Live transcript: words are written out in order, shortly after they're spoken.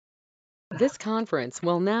This conference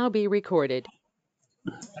will now be recorded.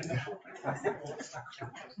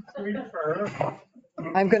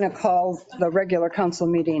 I'm going to call the regular council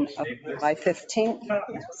meeting of July 15th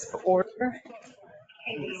to order.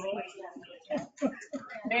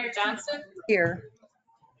 Mayor Johnson, Here.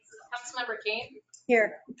 Councilmember Kane,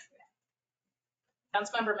 Here.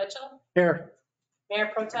 Councilmember Mitchell, Here. Mayor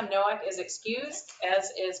Pro Tem Noack is excused, as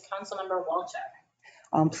is Councilmember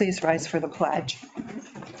Walczak. Please rise for the pledge.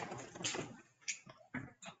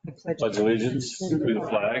 Pledge allegiance to the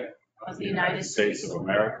flag Of the United States of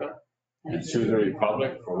America and to the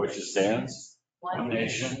republic for which it stands, one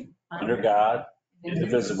nation, under God,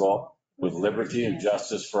 indivisible, with liberty and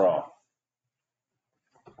justice for all.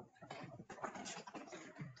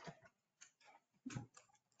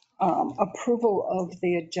 Approval of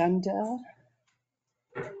the agenda.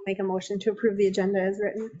 Make a motion to approve the agenda as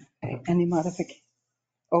written. Okay, any modification?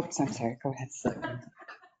 Oops, I'm sorry. Go ahead.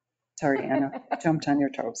 Sorry, Anna. Jumped on your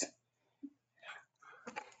toes.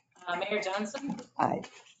 Mayor Johnson, Aye.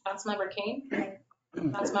 Councilmember Kane,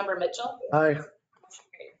 Councilmember Mitchell. Aye. Motion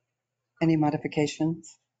carried. Any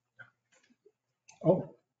modifications?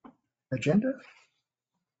 Oh, agenda?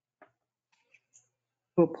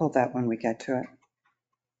 We'll pull that when we get to it.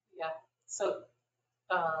 Yeah, so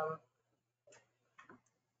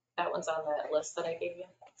that one's on that list that I gave you.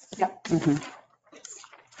 Yep. Mhm.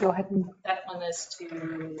 Go ahead. That one is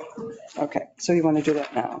to, Okay, so you want to do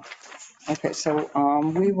that now? Okay, so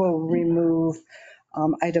we will remove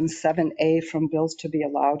item 7A from bills to be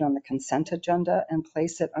allowed on the consent agenda and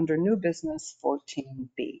place it under new business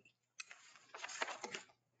 14B.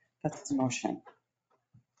 That's the motion.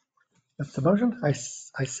 That's the motion? I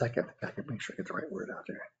second. I can make sure I get the right word out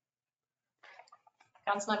there.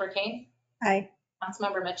 Councilmember Kane, Aye.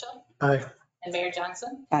 Councilmember Mitchell, Aye. and Mayor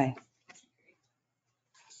Johnson. Aye.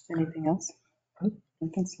 Anything else? I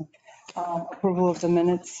don't think so. Approval of the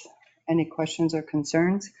minutes. Any questions or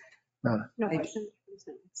concerns? None. No question.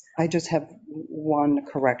 I just have one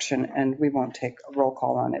correction, and we won't take a roll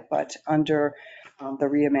call on it, but under the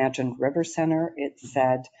Reimagined River Center, it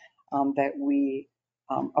said that we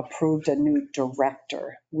approved a new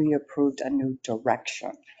director. We approved a new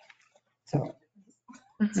direction.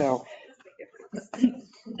 So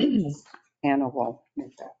Anna will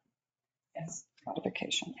make that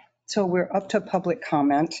modification. So we're up to public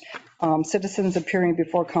comment. Citizens appearing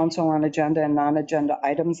before council on agenda and non-agenda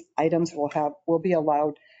items will be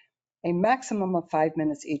allowed a maximum of 5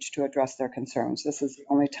 minutes each to address their concerns. This is the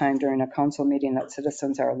only time during a council meeting that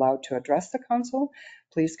citizens are allowed to address the council.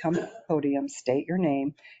 Please come to the podium, state your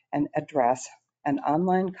name and address, and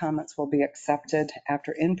online comments will be accepted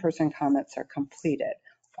after in-person comments are completed.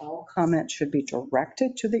 All comments should be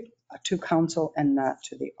directed to council and not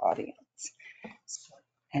to the audience.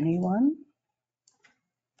 Anyone?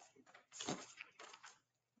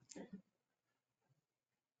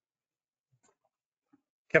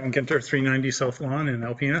 Kevin Ginter, 390 South Lawn in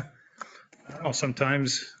Alpena. I don't know,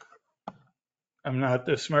 sometimes I'm not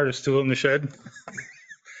the smartest tool in the shed.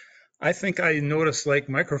 I think I noticed like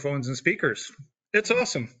microphones and speakers. It's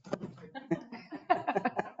awesome.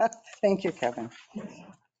 Thank you, Kevin.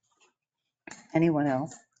 Anyone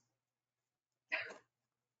else?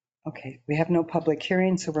 Okay, we have no public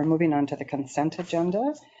hearing, so we're moving on to the consent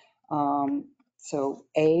agenda. So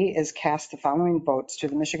A is cast the following votes to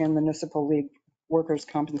the Michigan Municipal League Workers'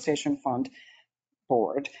 Compensation Fund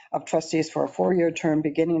Board of Trustees for a 4-year term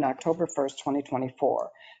beginning October 1st, 2024.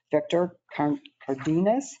 Victor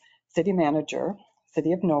Cardenas, City Manager,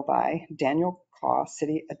 City of Novi, Daniel Coss,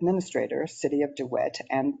 City Administrator, City of DeWitt,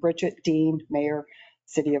 and Bridget Dean, Mayor,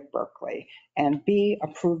 City of Berkley. And B,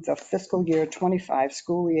 approve the fiscal year 25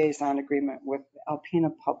 school liaison agreement with Alpena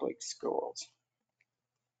Public Schools.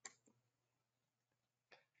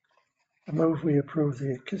 I move we approve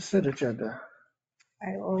the consent agenda.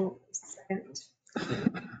 I will second.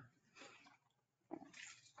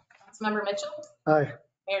 Councilmember Mitchell, Aye.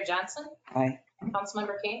 Mayor Johnson, Aye.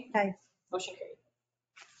 Councilmember Kane. Aye. Motion carried.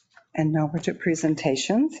 And now we're to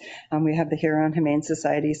presentations. We have the Huron Humane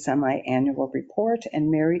Society semi-annual report, and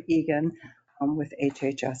Mary Eagan with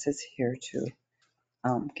HHS is here to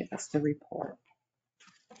give us the report.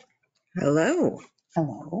 Hello.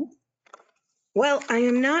 Hello. Well, I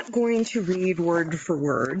am not going to read word for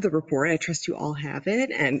word the report. I trust you all have it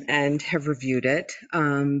and have reviewed it.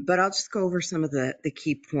 But I'll just go over some of the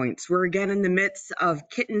key points. We're again in the midst of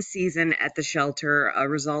kitten season at the shelter, a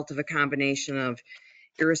result of a combination of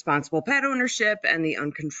irresponsible pet ownership and the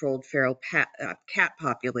uncontrolled feral cat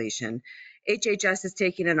population. HHS is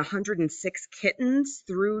taking in 106 kittens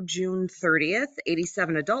through June 30th,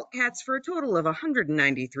 87 adult cats for a total of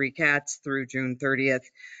 193 cats through June 30th,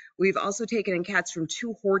 We've also taken in cats from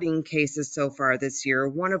 2 hoarding cases so far this year,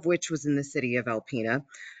 one of which was in the city of Alpena.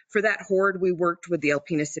 For that hoard, we worked with the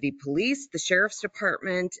Alpena City Police, the Sheriff's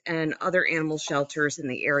Department, and other animal shelters in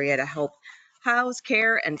the area to help house,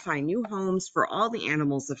 care, and find new homes for all the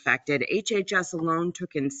animals affected. HHS alone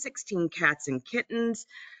took in 16 cats and kittens,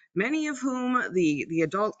 many of whom the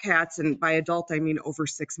adult cats, and by adult I mean over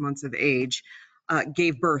 6 months of age,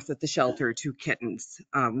 gave birth at the shelter to kittens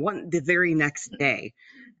the very next day.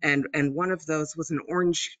 And one of those was an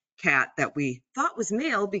orange cat that we thought was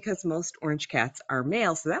male because most orange cats are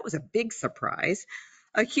male. So that was a big surprise.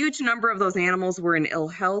 A huge number of those animals were in ill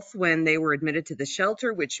health when they were admitted to the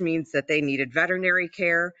shelter, which means that they needed veterinary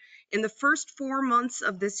care. In the first 4 months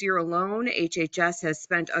of this year alone, HHS has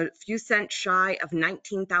spent a few cents shy of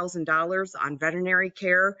 $19,000 on veterinary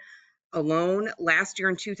care alone. Last year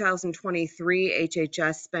in 2023,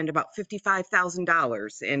 HHS spent about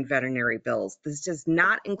 $55,000 in veterinary bills. This does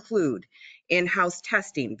not include in-house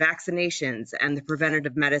testing, vaccinations, and the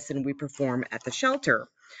preventative medicine we perform at the shelter.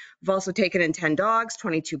 We've also taken in 10 dogs,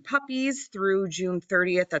 22 puppies through June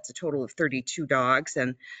 30th. That's a total of 32 dogs.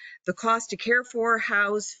 And the cost to care for,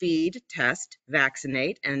 house, feed, test,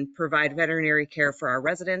 vaccinate, and provide veterinary care for our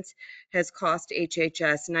residents has cost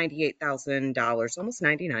HHS $98,000, almost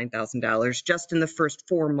 $99,000, just in the first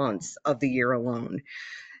 4 months of the year alone.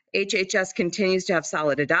 HHS continues to have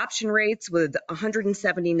solid adoption rates, with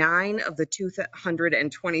 179 of the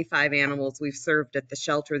 225 animals we've served at the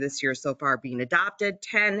shelter this year so far being adopted.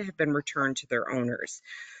 10 have been returned to their owners.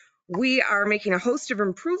 We are making a host of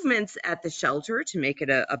improvements at the shelter to make it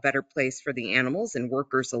a better place for the animals and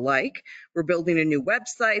workers alike. We're building a new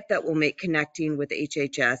website that will make connecting with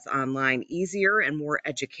HHS online easier and more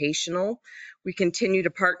educational. We continue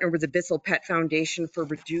to partner with the Bissell Pet Foundation for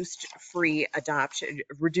reduced fee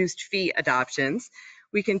adoptions.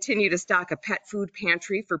 We continue to stock a pet food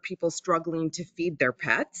pantry for people struggling to feed their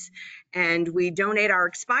pets. And we donate our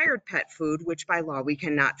expired pet food, which by law we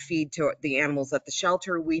cannot feed to the animals at the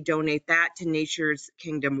shelter. We donate that to Nature's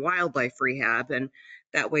Kingdom Wildlife Rehab. And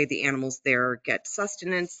that way the animals there get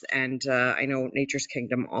sustenance. And I know Nature's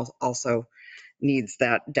Kingdom also needs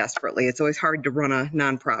that desperately. It's always hard to run a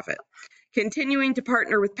nonprofit. Continuing to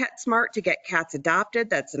partner with PetSmart to get cats adopted.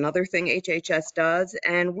 That's another thing HHS does.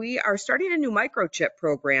 And we are starting a new microchip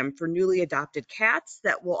program for newly adopted cats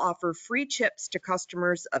that will offer free chips to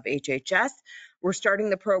customers of HHS. We're starting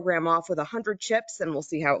the program off with 100 chips, and we'll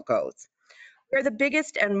see how it goes. We're the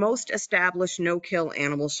biggest and most established no-kill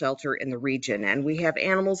animal shelter in the region, and we have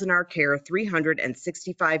animals in our care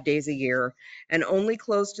 365 days a year and only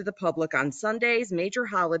close to the public on Sundays, major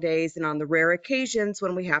holidays, and on the rare occasions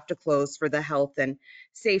when we have to close for the health and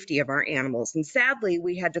safety of our animals. And sadly,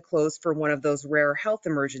 we had to close for one of those rare health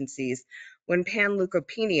emergencies when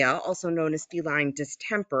panleukopenia, also known as feline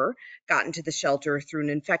distemper, got into the shelter through an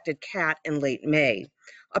infected cat in late May.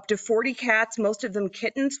 Up to 40 cats, most of them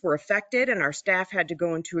kittens, were affected, and our staff had to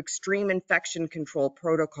go into extreme infection control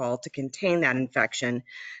protocol to contain that infection.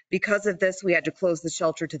 Because of this, we had to close the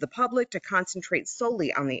shelter to the public to concentrate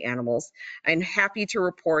solely on the animals. I'm happy to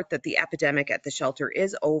report that the epidemic at the shelter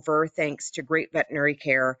is over, thanks to great veterinary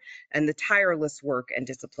care and the tireless work and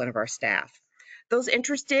discipline of our staff. Those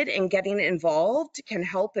interested in getting involved can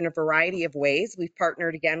help in a variety of ways. We've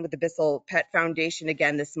partnered again with the Bissell Pet Foundation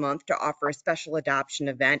again this month to offer a special adoption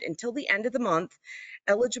event. Until the end of the month,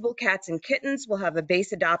 eligible cats and kittens will have a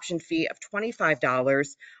base adoption fee of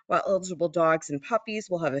 $25, while eligible dogs and puppies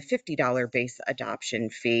will have a $50 base adoption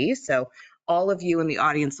fee. So all of you in the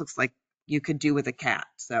audience, looks like you could do with a cat.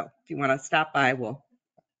 So if you want to stop by, we'll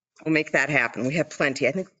make that happen. We have plenty.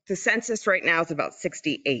 I think the census right now is about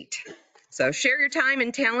 68. So share your time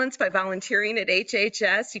and talents by volunteering at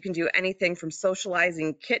HHS. You can do anything from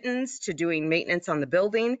socializing kittens to doing maintenance on the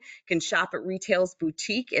building. You can shop at retail's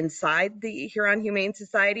boutique inside the Huron Humane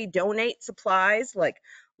Society. Donate supplies like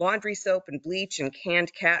laundry soap and bleach and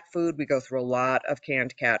canned cat food. We go through a lot of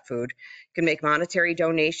canned cat food. You can make monetary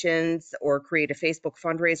donations or create a Facebook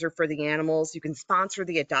fundraiser for the animals. You can sponsor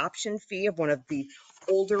the adoption fee of one of the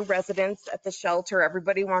older residents at the shelter.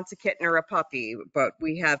 Everybody wants a kitten or a puppy, but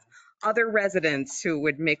we have other residents who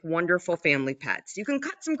would make wonderful family pets. You can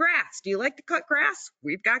cut some grass. Do you like to cut grass?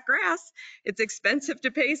 We've got grass. It's expensive to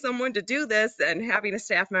pay someone to do this, and having a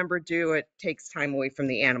staff member do it takes time away from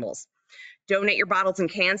the animals. Donate your bottles and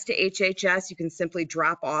cans to HHS. You can simply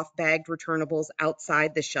drop off bagged returnables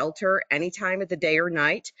outside the shelter any time of the day or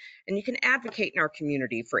night, and you can advocate in our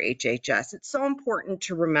community for HHS. It's so important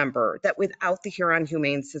to remember that without the Huron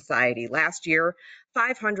Humane Society, last year,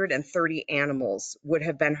 530 animals would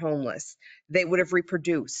have been homeless. They would have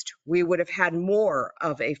reproduced. We would have had more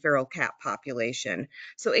of a feral cat population.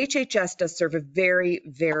 So HHS does serve a very,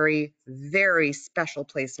 very, very special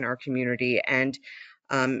place in our community, and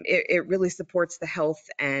it really supports the health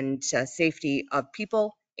and safety of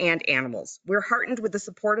people and animals. We're heartened with the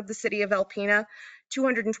support of the city of Alpena.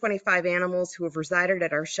 225 animals who have resided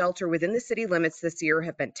at our shelter within the city limits this year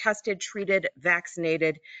have been tested, treated,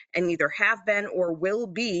 vaccinated, and either have been or will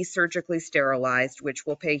be surgically sterilized, which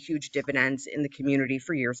will pay huge dividends in the community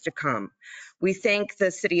for years to come. We thank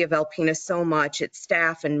the city of Alpena so much, its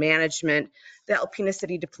staff and management. The Alpena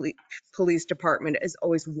City Police Department is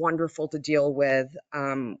always wonderful to deal with.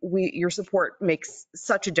 Your support makes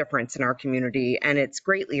such a difference in our community, and it's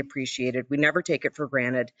greatly appreciated. We never take it for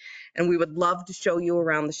granted, and we would love to show you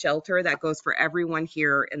around the shelter. That goes for everyone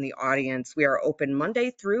here in the audience. We are open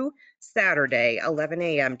Monday through Saturday, 11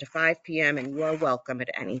 a.m. to 5 p.m., and you are welcome at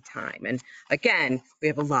any time. And again, we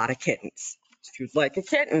have a lot of kittens. If you'd like a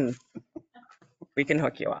kitten, we can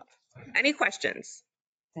hook you up. Any questions?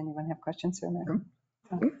 Does anyone have questions for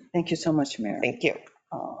Mayor? Thank you so much, Mayor. Thank you.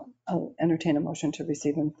 I'll entertain a motion to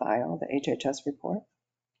receive and file the HHS report.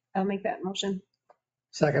 I'll make that motion.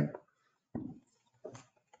 Second.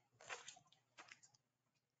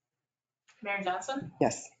 Mayor Johnson,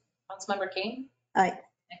 Yes. Councilmember King, Aye.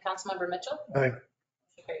 and Councilmember Mitchell. Aye.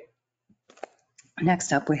 Carried.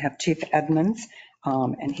 Next up, we have Chief Edmonds,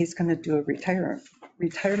 and he's going to do a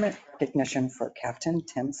retirement recognition for Captain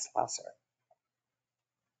Tim Slosser.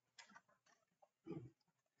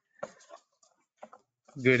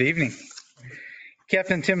 Good evening.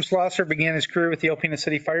 Captain Tim Slosser began his career with the Alpena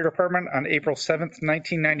City Fire Department on April 7th,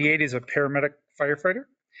 1998 as a paramedic firefighter.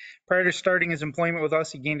 Prior to starting his employment with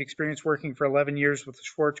us, he gained experience working for 11 years with the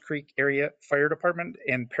Schwartz Creek Area Fire Department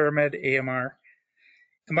and Paramed AMR.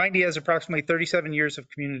 Combined, he has approximately 37 years of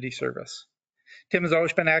community service. Tim has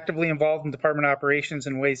always been actively involved in department operations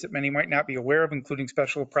in ways that many might not be aware of, including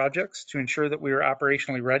special projects to ensure that we are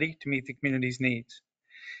operationally ready to meet the community's needs.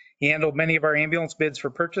 He handled many of our ambulance bids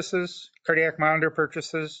for purchases, cardiac monitor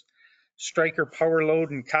purchases, striker power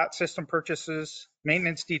load and cot system purchases,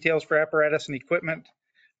 maintenance details for apparatus and equipment,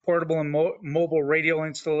 portable and mobile radio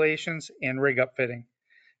installations, and rig upfitting.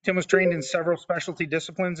 Tim was trained in several specialty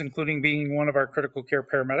disciplines, including being one of our critical care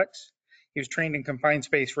paramedics. He was trained in confined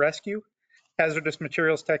space rescue, hazardous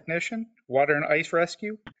materials technician, water and ice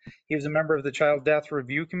rescue. He was a member of the Child Death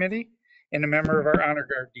Review Committee and a member of our Honor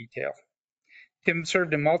Guard detail. Tim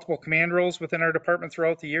served in multiple command roles within our department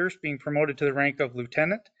throughout the years, being promoted to the rank of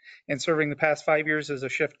lieutenant and serving the past 5 years as a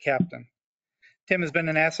shift captain. Tim has been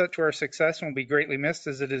an asset to our success and will be greatly missed,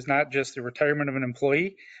 as it is not just the retirement of an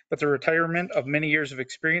employee, but the retirement of many years of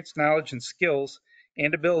experience, knowledge, and skills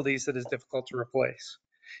and abilities that is difficult to replace.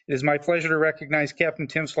 It is my pleasure to recognize Captain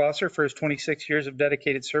Tim Slosser for his 26 years of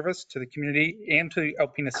dedicated service to the community and to the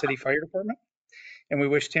Alpena City Fire Department. And we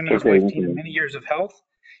wish Tim and his wife Tina many years of health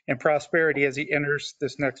and prosperity as he enters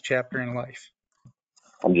this next chapter in life.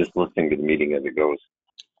 I'm just listening to the meeting as it goes.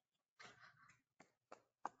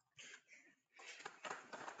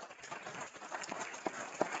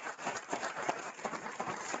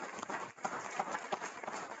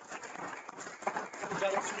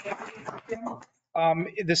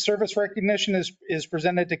 The service recognition is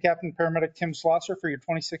presented to Captain Paramedic Tim Slosser for your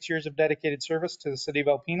 26 years of dedicated service to the city of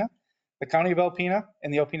Alpena, the county of Alpena,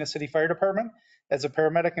 and the Alpena City Fire Department as a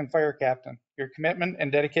paramedic and fire captain. Your commitment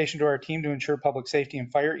and dedication to our team to ensure public safety in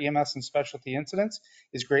fire, EMS, and specialty incidents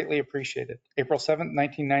is greatly appreciated. April 7th,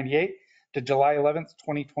 1998 to July 11th,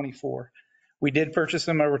 2024. We did purchase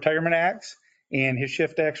him a retirement axe, and his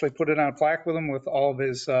shift actually put it on a plaque with him with all of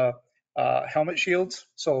his helmet shields.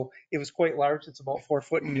 So it was quite large. It's about 4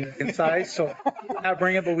 foot in size. So not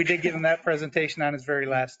bring it, but we did give him that presentation on his very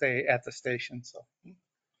last day at the station. So thank you.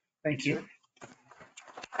 Thank you.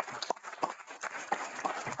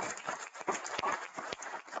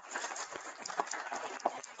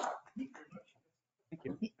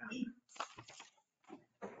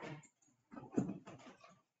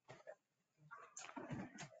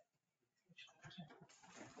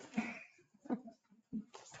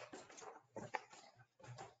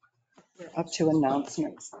 Up to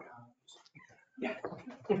announcements.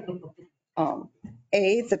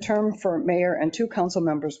 A, the term for mayor and 2 council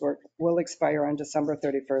members will expire on December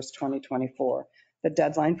 31st, 2024. The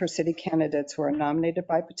deadline for city candidates who are nominated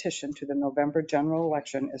by petition to the November general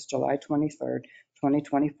election is July 23rd,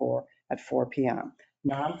 2024, at 4 p.m.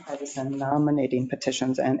 Nonpartisan nominating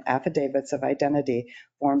petitions and affidavits of identity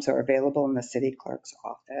forms are available in the city clerk's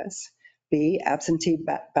office. B, absentee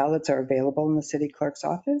ballots are available in the city clerk's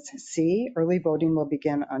office. C, early voting will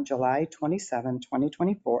begin on July 27,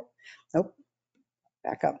 2024. Nope,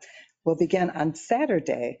 back up. Will begin on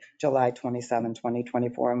Saturday, July 27,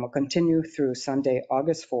 2024, and will continue through Sunday,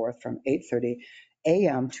 August 4th from 8:30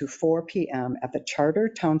 a.m. to 4 p.m. at the Charter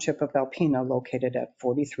Township of Alpena located at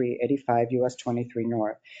 4385 US 23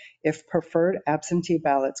 North. If preferred, absentee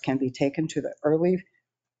ballots can be taken to the early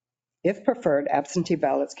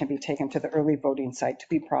voting site to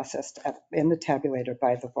be processed in the tabulator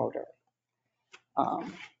by the voter.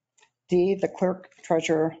 D, the clerk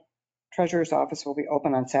treasurer's office will be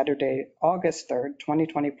open on Saturday, August 3rd,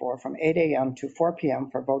 2024 from 8 a.m. to 4 p.m.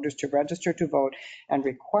 for voters to register to vote and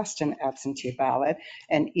request an absentee ballot.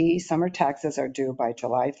 And E, summer taxes are due by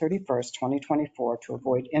July 31st, 2024 to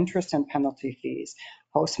avoid interest and penalty fees.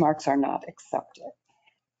 Postmarks are not accepted.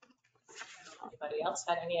 Anybody else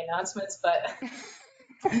had any announcements, but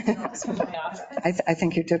I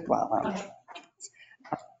think you did well.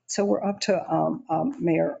 So we're up to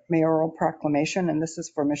mayoral proclamation, and this is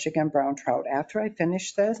for Michigan brown trout. After I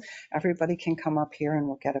finish this, everybody can come up here and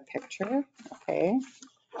we'll get a picture. Okay.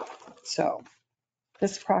 So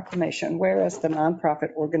this proclamation, whereas the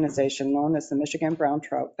nonprofit organization known as the Michigan Brown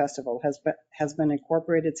Trout Festival has been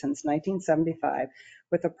incorporated since 1975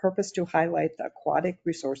 with a purpose to highlight the aquatic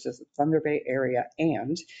resources of Thunder Bay area,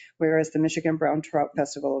 and whereas the Michigan Brown Trout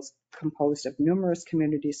Festival is composed of numerous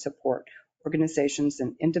community support organizations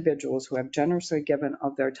and individuals who have generously given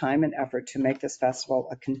of their time and effort to make this festival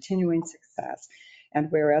a continuing success. And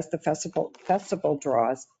whereas the festival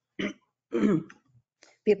draws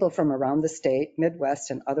people from around the state,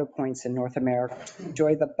 Midwest, and other points in North America to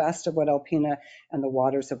enjoy the best of what Alpena and the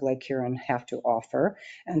waters of Lake Huron have to offer.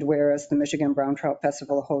 And whereas the Michigan Brown Trout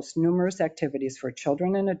Festival hosts numerous activities for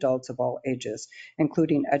children and adults of all ages,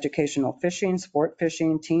 including educational fishing, sport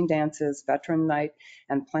fishing, teen dances, veteran night,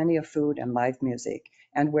 and plenty of food and live music.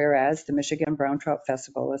 And whereas the Michigan Brown Trout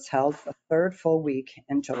Festival is held the third full week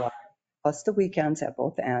in July, plus the weekends at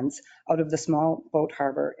both ends, out of the small boat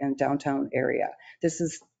harbor in downtown area. This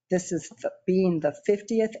is being the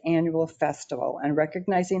 50th annual festival and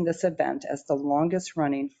recognizing this event as the longest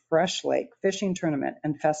running fresh lake fishing tournament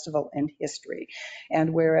and festival in history.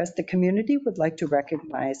 And whereas the community would like to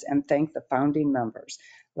recognize and thank the founding members,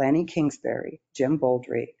 Lanny Kingsbury, Jim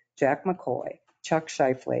Boldry, Jack McCoy, Chuck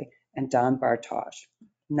Shifley, and Don Bartosh.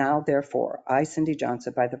 Now, therefore, I, Cindy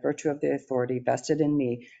Johnson, by the virtue of the authority vested in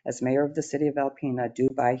me as mayor of the city of Alpena, do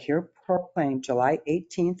by here proclaim July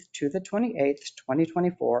 18th to the 28th,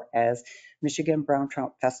 2024 as Michigan Brown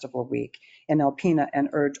Trout Festival Week in Alpena, and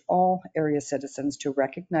urge all area citizens to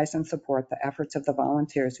recognize and support the efforts of the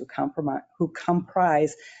volunteers who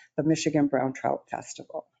comprise the Michigan Brown Trout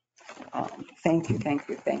Festival. Thank you, thank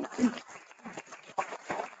you, thank you.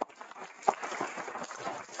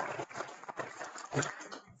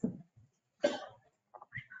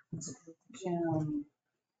 Jim,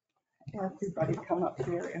 everybody come up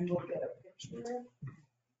here and we'll get a picture.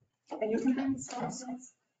 And you can bring the stars.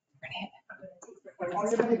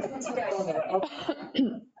 Everybody get together.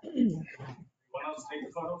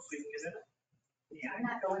 I'm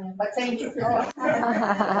not going in, but thank you for that.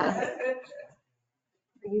 Are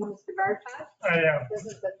you Mr. Bartosh? I am. This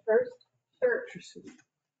is the first church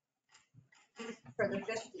for the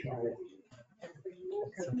 50th.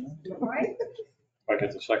 All right. I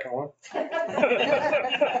get the second one?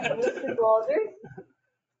 Mr. Baldry?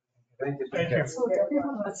 Thank you. Thank you. So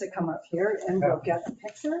everyone wants to come up here and we'll get the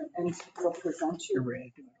picture and we'll present you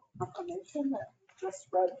information that just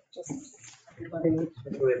read, just everybody.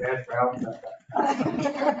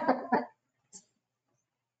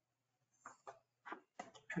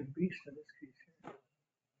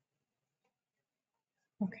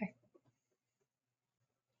 Okay.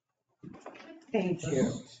 Thank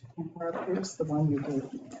you. And Barb, here's the one you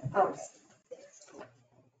gave me. Oh.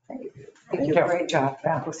 Thank you. You did a great job.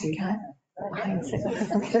 We'll see. We're going to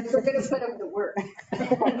put up the work.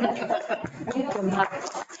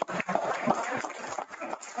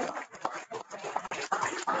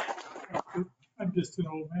 I'm just an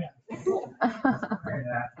old man.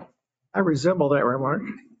 I resemble that remark.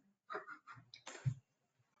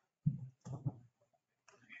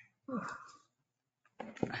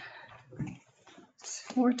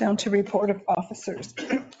 We're down to report of officers.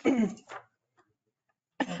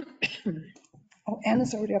 Oh,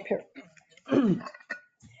 Anna's already up here.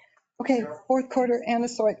 Okay, fourth quarter, Anna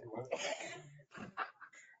Soik.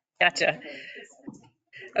 Gotcha.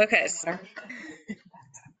 Okay.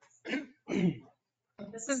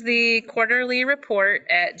 this This is the quarterly report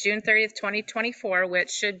at June 30th, 2024,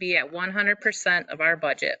 which should be at 100% of our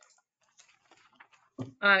budget.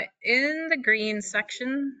 In the green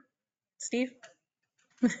section, Steve,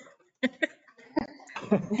 is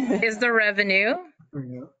the revenue.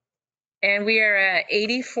 And we are at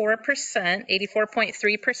 84%,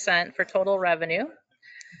 84.3% for total revenue.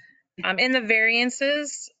 In the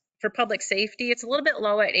variances for public safety, it's a little bit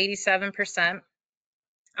low at 87%.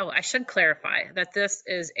 Oh, I should clarify that this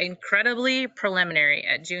is incredibly preliminary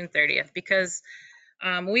at June 30th because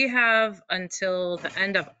we have until the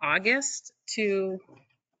end of August to,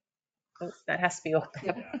 oh, that has to be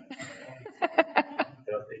open. I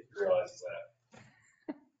don't think you realize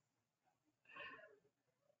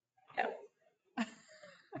that.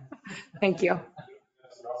 Thank you.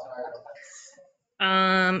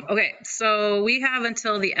 Okay, so we have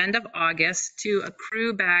until the end of August to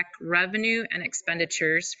accrue back revenue and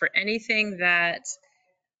expenditures for anything that,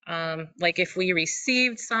 like if we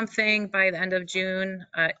received something by the end of June,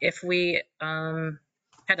 if we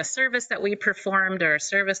had a service that we performed or a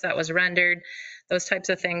service that was rendered, those types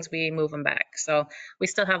of things, we move them back. So we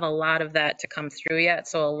still have a lot of that to come through yet,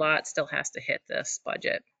 so a lot still has to hit this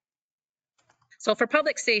budget. So for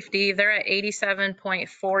public safety, they're at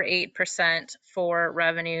 87.48% for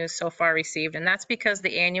revenues so far received, and that's because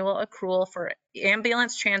the annual accrual for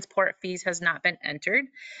ambulance transport fees has not been entered.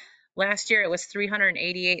 Last year it was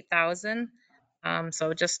 $388,000.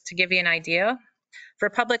 So just to give you an idea, for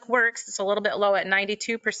public works, it's a little bit low at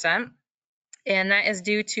 92%, and that is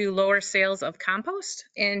due to lower sales of compost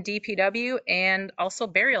in DPW and also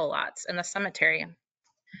burial lots in the cemetery.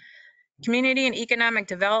 Community and economic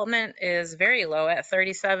development is very low at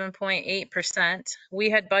 37.8%.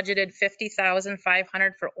 We had budgeted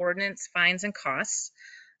 $50,500 for ordinance, fines, and costs.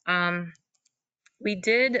 We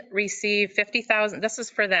did receive $50,000. This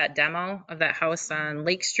is for that demo of that house on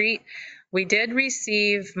Lake Street. We did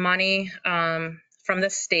receive money from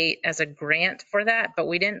the state as a grant for that, but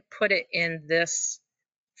we didn't put it in this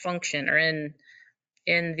function or in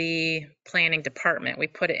the planning department. We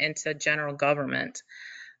put it into general government.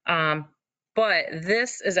 But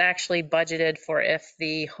this is actually budgeted for if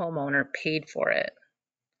the homeowner paid for it,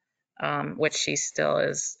 which she still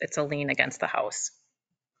is, it's a lien against the house.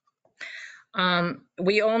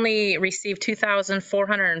 We only received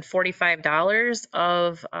 $2,445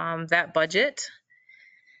 of that budget.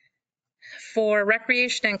 For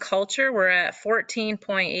recreation and culture, we're at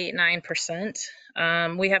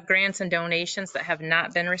 14.89%. We have grants and donations that have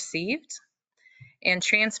not been received. And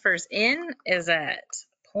transfers in is at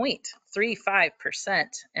 0.35%,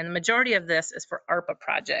 and the majority of this is for ARPA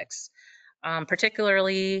projects,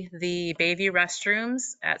 particularly the Bayview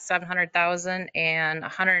restrooms at $700,000 and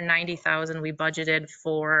 $190,000 we budgeted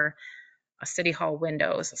for City Hall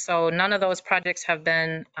windows. So none of those projects have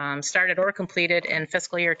been started or completed in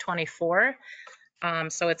fiscal year 24,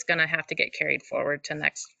 so it's going to have to get carried forward to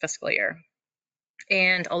next fiscal year.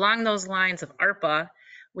 And along those lines of ARPA,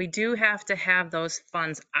 we do have to have those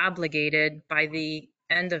funds obligated by the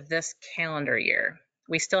end of this calendar year.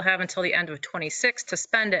 We still have until the end of 26 to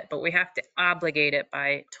spend it, but we have to obligate it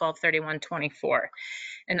by 12/31/24.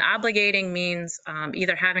 And obligating means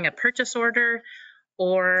either having a purchase order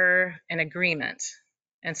or an agreement.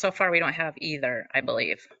 And so far we don't have either, I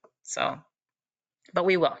believe. So, but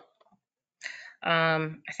we will. I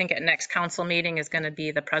think at next council meeting is going to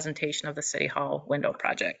be the presentation of the City Hall window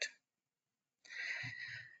project.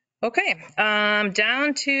 Okay,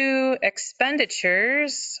 down to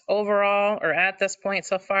expenditures overall, or at this point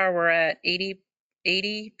so far, we're at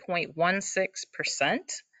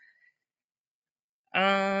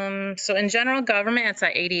 80.16%. So in general government, it's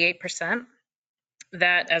at 88%.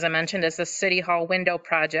 That, as I mentioned, is the City Hall window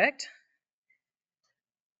project.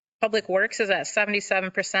 Public Works is at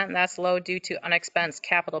 77%. That's low due to unexpensed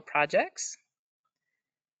capital projects.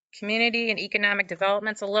 Community and economic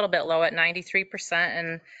development's a little bit low at 93%,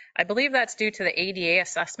 and I believe that's due to the ADA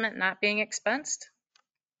assessment not being expensed.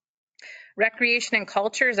 Recreation and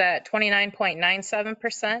culture is at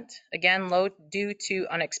 29.97%, again low due to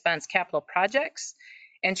unexpensed capital projects.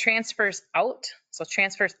 And transfers out, so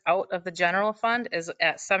transfers out of the general fund is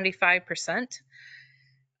at 75%.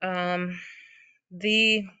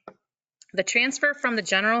 The transfer from the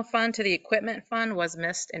general fund to the equipment fund was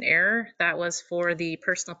missed in error. That was for the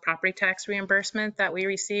personal property tax reimbursement that we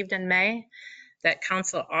received in May that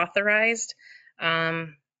council authorized.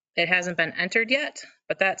 It hasn't been entered yet,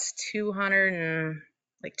 but that's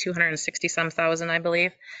 260 some thousand, I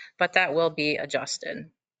believe, but that will be adjusted.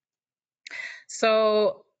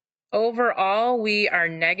 So overall, we are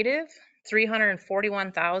negative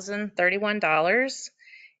 $341,031.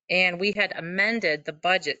 And we had amended the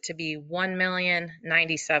budget to be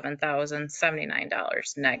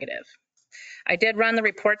 $1,097,079 negative. I did run the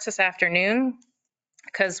reports this afternoon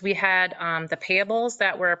because we had the payables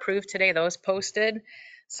that were approved today, those posted.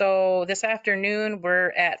 So this afternoon, we're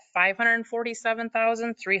at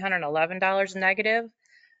 $547,311 negative,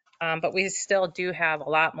 but we still do have a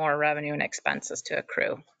lot more revenue and expenses to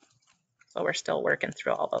accrue. So we're still working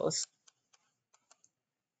through all those.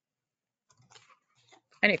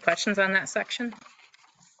 Any questions on that section?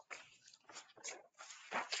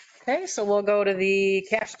 Okay, so we'll go to the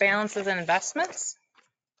cash balances and investments.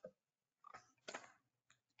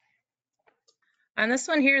 On this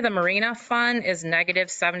one here, the Marina Fund is negative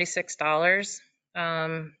 $76.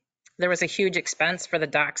 There was a huge expense for the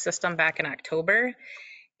dock system back in October,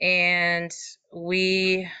 and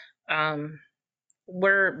we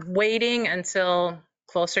were waiting until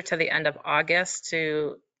closer to the end of August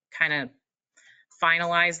to kind of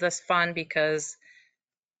finalize this fund because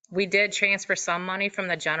we did transfer some money from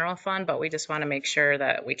the general fund, but we just want to make sure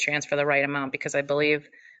that we transfer the right amount because I believe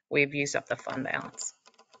we've used up the fund balance.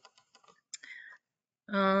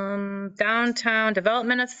 Downtown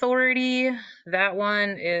Development Authority, that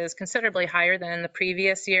one is considerably higher than the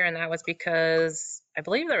previous year, and that was because I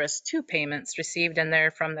believe there was 2 payments received in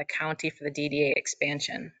there from the county for the DDA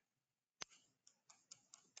expansion.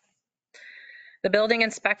 The Building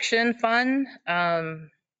Inspection Fund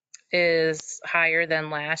is higher than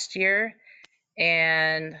last year,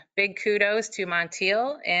 and big kudos to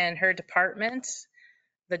Montiel and her department.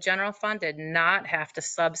 The general fund did not have to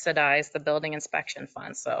subsidize the building inspection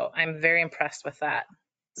fund, so I'm very impressed with that.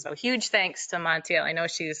 So huge thanks to Montiel. I know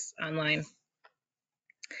she's online.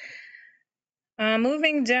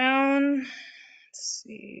 Moving down, let's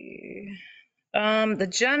see, the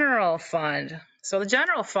general fund. So the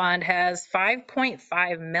general fund has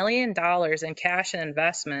 $5.5 million in cash and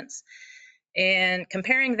investments. And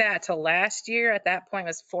comparing that to last year, at that point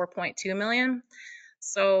was $4.2 million.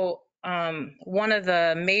 So one of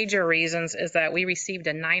the major reasons is that we received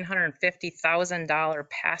a $950,000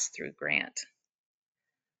 pass-through grant.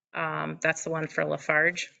 That's the one for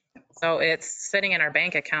Lafarge. So it's sitting in our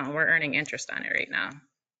bank account and we're earning interest on it right now.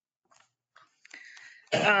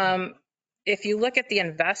 If you look at the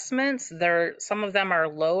investments, some of them are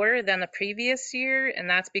lower than the previous year, and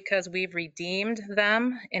that's because we've redeemed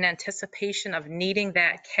them in anticipation of needing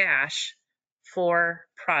that cash for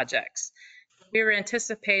projects. We were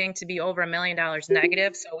anticipating to be over $1 million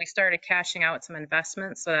negative, so we started cashing out some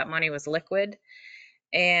investments so that money was liquid.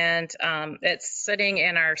 And it's sitting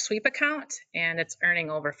in our sweep account, and it's earning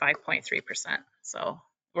over 5.3%. So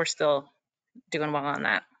we're still doing well on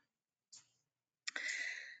that.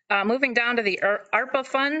 Moving down to the ARPA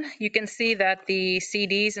fund, you can see that the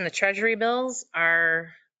CDs and the treasury bills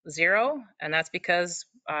are 0, and that's because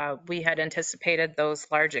we had anticipated those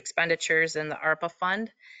large expenditures in the ARPA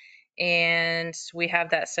fund, and we have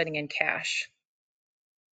that sitting in cash.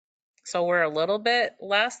 So we're a little bit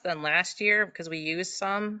less than last year because we used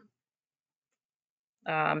some.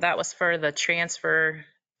 That was for the transfer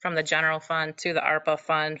from the general fund to the ARPA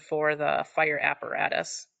fund for the fire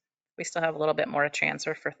apparatus. We still have a little bit more to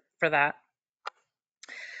transfer for that.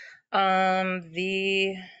 Let's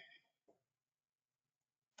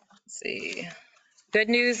see. Good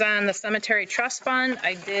news on the Cemetery Trust Fund.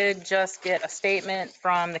 I did just get a statement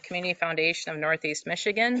from the Community Foundation of Northeast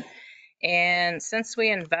Michigan. And since we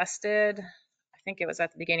invested, I think it was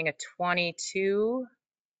at the beginning of 22,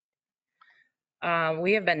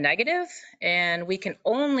 we have been negative, and we can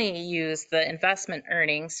only use the investment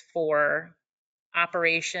earnings for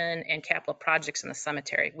operation and capital projects in the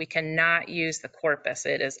cemetery. We cannot use the corpus.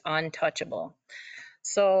 It is untouchable.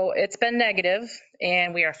 So it's been negative,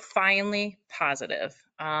 and we are finally positive.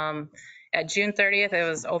 At June 30th, it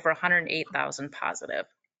was over 108,000 positive.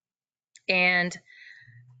 And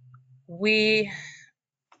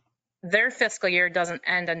their fiscal year doesn't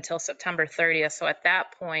end until September 30th. So at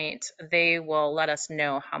that point, they will let us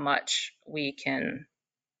know how much we can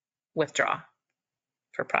withdraw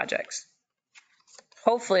for projects.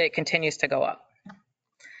 Hopefully it continues to go up.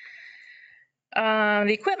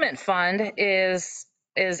 The equipment fund is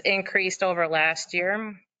increased over last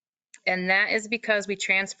year, and that is because we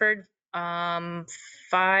transferred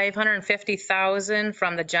 $550,000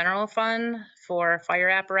 from the general fund for fire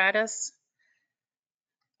apparatus.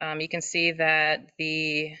 You can see that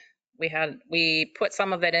we put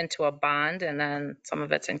some of it into a bond, and then some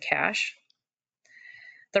of it's in cash.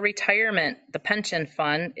 The retirement, the pension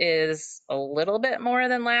fund, is a little bit more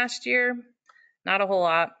than last year, not a whole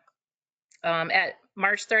lot. At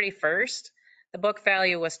March 31st, The book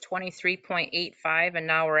value was 23.85 and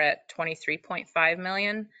now we're at 23.5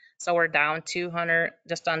 million. So we're down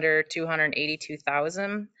just under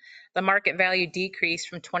 282,000. The market value decreased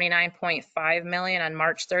from 29.5 million on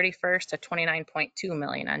March 31st to 29.2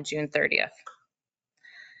 million on June 30th.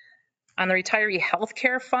 On the retiree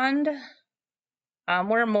healthcare fund,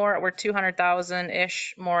 we're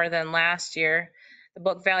 200,000-ish more than last year. The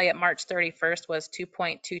book value at March 31st was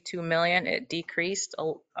 2.22 million. It decreased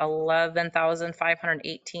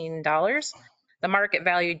 $11,518. The market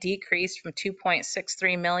value decreased from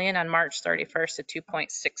 2.63 million on March 31st to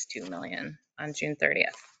 2.62 million on June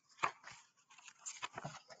 30th.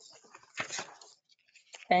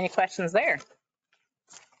 Any questions there?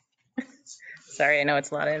 Sorry, I know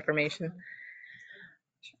it's a lot of information.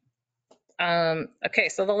 Okay,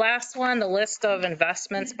 so the last one, the list of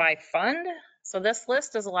investments by fund. So this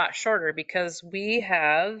list is a lot shorter because we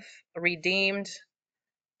have redeemed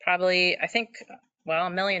probably, I think, well,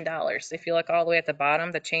 $1 million. If you look all the way at the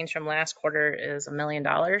bottom, the change from last quarter is $1 million.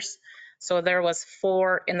 So there was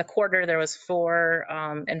in the quarter, there was four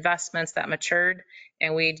investments that matured,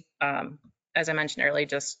 and we, as I mentioned earlier,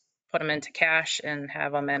 just put them into cash and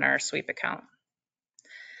have them in our sweep account.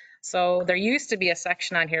 So there used to be a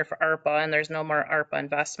section on here for ARPA, and there's no more ARPA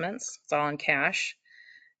investments. It's all in cash.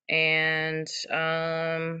 And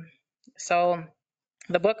so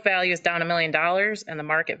the book value is down $1 million, and the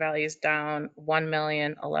market value is down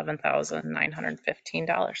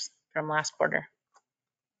 $1,011,915 from last quarter.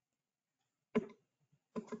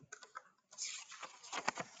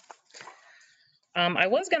 I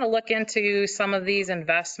was going to look into some of these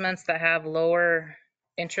investments that have lower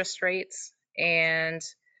interest rates, and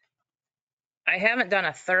I haven't done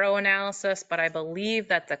a thorough analysis, but I believe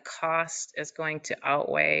that the cost is going to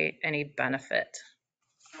outweigh any benefit.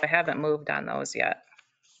 I haven't moved on those yet.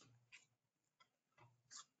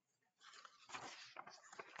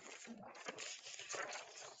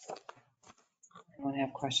 Anyone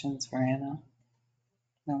have questions for Anna?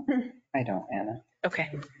 No, I don't, Anna. Okay.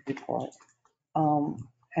 Report.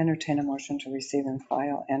 Entertain a motion to receive and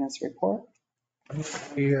file Anna's report.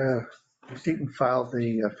 We received and filed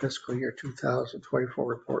the fiscal year 2024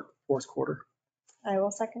 report, fourth quarter. I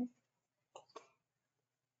will second.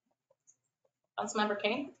 Councilmember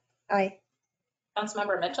King, Aye.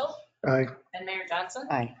 Councilmember Mitchell, Aye. and Mayor Johnson.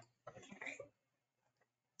 Aye.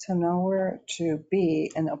 So now we're to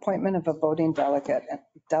B, an appointment of a voting delegate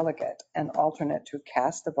and alternate to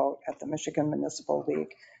cast a vote at the Michigan Municipal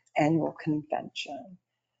League Annual Convention.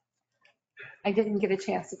 I didn't get a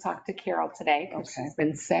chance to talk to Carol today because Okay. she's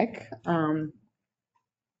been sick. But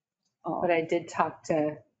I did talk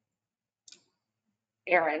to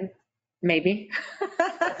Aaron, maybe.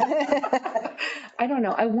 I don't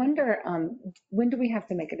know. I wonder, when do we have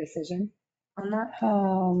to make a decision on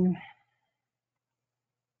that?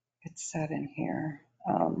 It's set in here,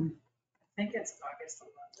 I think it's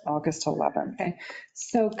August August 11th. 11th. Okay,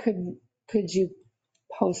 so could you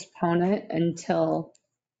postpone it until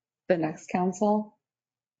the next council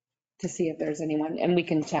to see if there's anyone, and we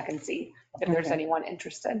can check and see if there's Okay. anyone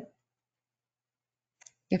interested.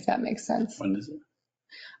 If that makes sense. When is it?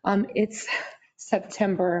 It's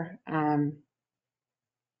September, that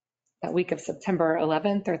week of September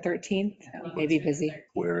 11th or 13th, maybe busy.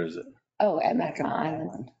 Where is it? Oh, at Mackinac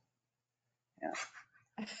Island.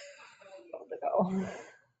 Yeah.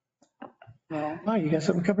 Well, Oh, you got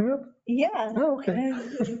something coming up? Yeah. Oh, okay.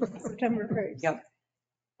 September 1st. Yep.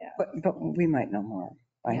 But we might know more.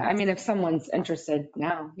 by yeah, now. I mean, if someone's interested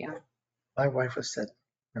now, yeah. My wife has said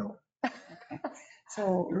no.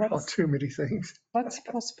 So There are too many things. let's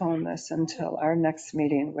postpone this until our next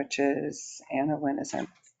meeting, which is, Anna, when is it?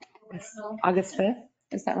 August 5th,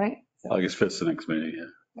 is that right? August 5th, the next meeting,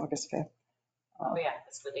 yeah. August 5th. Oh, yeah,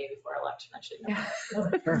 it's the day before election. I should know.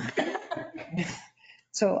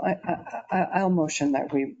 So I'll motion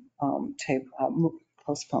that we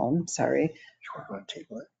postpone, Sure, I'll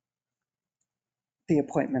table it. the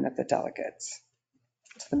appointment of the delegates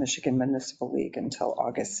to the Michigan Municipal League until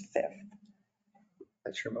August 5th.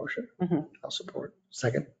 That's your motion. Mhm. I'll support.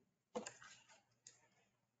 Second.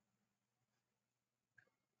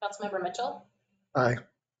 Councilmember Mitchell, Aye.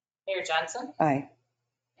 Mayor Johnson, Aye.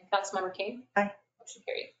 and Councilmember King. Aye. Motion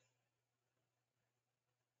carried.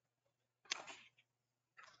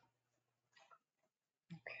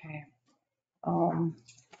 Okay.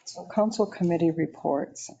 So council committee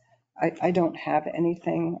reports. I don't have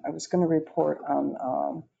anything. I was going to report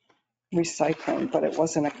on recycling, but it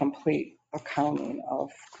wasn't a complete accounting of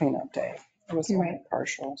cleanup day. It was only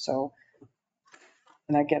partial, so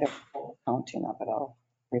when I get a full accounting of it, I'll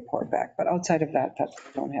report back. But outside of that, I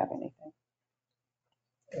don't have anything.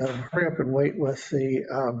 hurry up and wait with the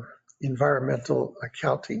environmental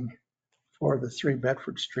accounting for the 3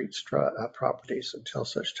 Bedford Street properties until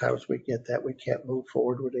such time as we get that. We can't move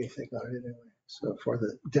forward with anything on it anyway. So for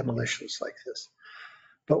the demolitions like this.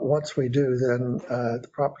 But once we do, then the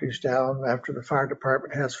property's down after the fire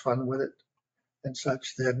department has fun with it and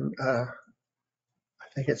such, then I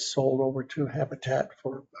think it's sold over to Habitat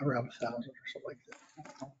for around 1,000 or something like that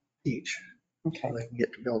each. Okay. So they can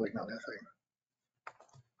get to building on that thing.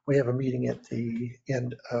 We have a meeting at the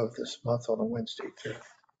end of this month on a Wednesday to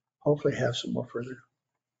hopefully have some more further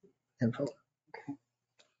info.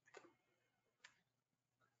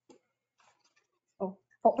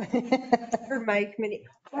 For my committee.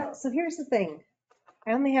 Well, so here's the thing.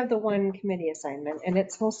 I only have the one committee assignment and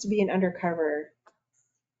it's supposed to be an undercover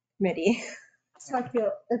committee. So I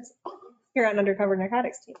feel it's here on undercover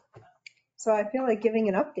narcotics team. So I feel like giving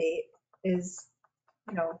an update is,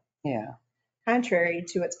 Yeah. contrary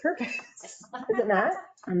to its purpose. Is it not?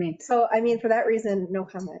 I mean, So, for that reason, no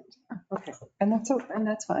comment. Okay. And that's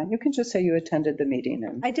fine. You can just say you attended the meeting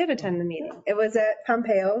and. I did attend the meeting. It was at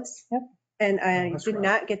Pompeo's. Yep. And I That's did right.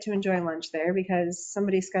 not get to enjoy lunch there because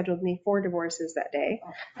somebody scheduled me 4 divorces that day.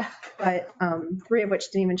 But 3 of which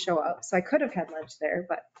didn't even show up. So I could have had lunch there,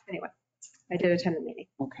 but anyway, I did attend the meeting.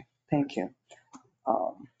 Okay, thank you.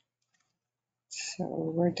 So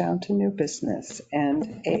we're down to new business,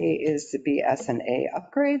 and A is the BS&A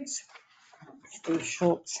upgrades. Steve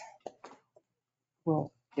Schultz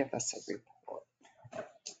will give us a report.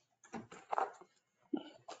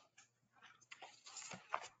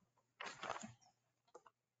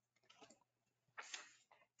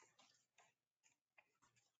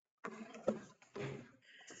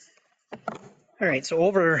 All right, so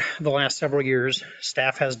over the last several years,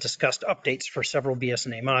 staff has discussed updates for several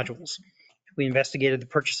BS&A modules. We investigated the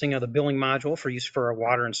purchasing of the billing module for use for our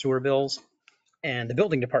water and sewer bills. And the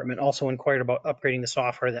building department also inquired about upgrading the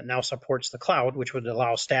software that now supports the cloud, which would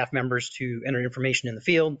allow staff members to enter information in the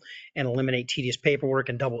field and eliminate tedious paperwork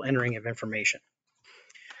and double entering of information.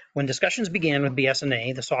 When discussions began with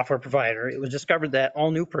BS&A, the software provider, it was discovered that all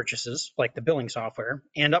new purchases, like the billing software,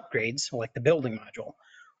 and upgrades, like the building module,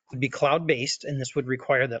 would be cloud-based, and this would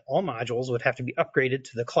require that all modules would have to be upgraded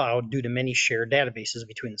to the cloud due to many shared databases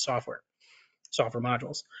between the software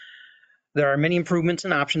modules. There are many improvements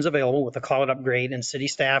and options available with the cloud upgrade, and city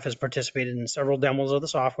staff has participated in several demos of the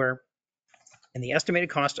software. And the estimated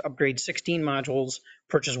cost to upgrade 16 modules,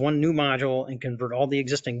 purchase 1 new module, and convert all the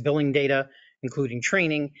existing billing data, including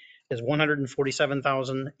training, is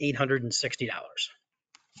 $147,860.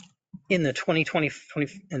 In the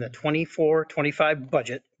 24-25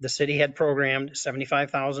 budget, the city had programmed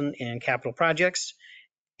 $75,000 in capital projects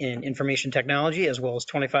in information technology, as well as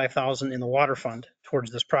 $25,000 in the water fund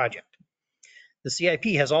towards this project. The CIP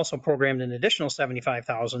has also programmed an additional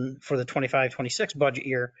 $75,000 for the 25-26 budget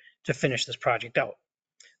year to finish this project out.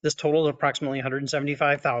 This totals approximately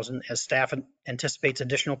 $175,000 as staff anticipates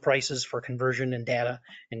additional prices for conversion and data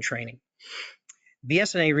and training.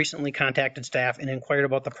 BS&A recently contacted staff and inquired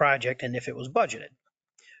about the project and if it was budgeted.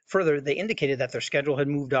 Further, they indicated that their schedule had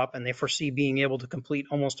moved up and they foresee being able to complete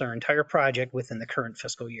almost our entire project within the current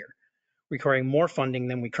fiscal year, requiring more funding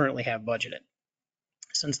than we currently have budgeted.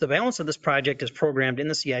 Since the balance of this project is programmed in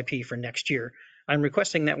the CIP for next year, I'm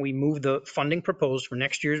requesting that we move the funding proposed for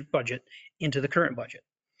next year's budget into the current budget.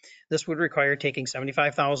 This would require taking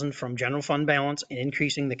 $75,000 from general fund balance and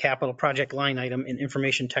increasing the capital project line item in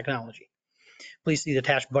information technology. Please see the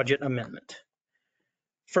attached budget amendment.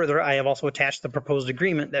 Further, I have also attached the proposed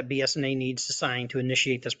agreement that BS&A needs to sign to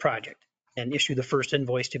initiate this project and issue the first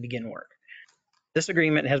invoice to begin work. This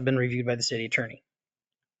agreement has been reviewed by the city attorney,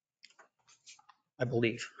 I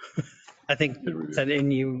believe. I think that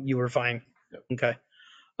you were fine. Yep. Okay.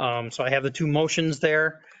 So I have the 2 motions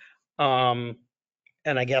there. And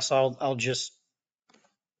I guess I'll just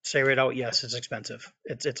say right out, yes, it's expensive.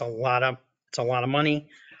 It's a lot of money.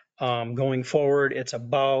 Going forward, it's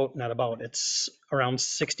around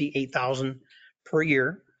 $68,000 per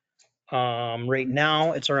year. Right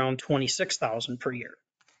now, it's around $26,000 per year.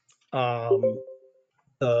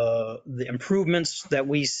 The improvements that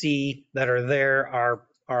we see that are there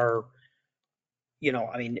are,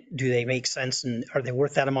 do they make sense and are they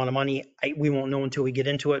worth that amount of money? We won't know until we get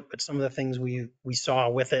into it, but some of the things we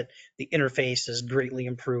saw with it, the interface is greatly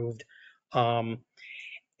improved. And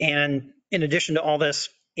in addition to all this,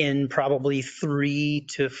 in probably 3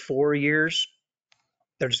 to 4 years,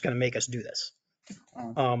 they're just going to make us do this.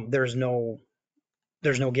 There's no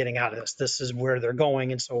getting out of this. This is where they're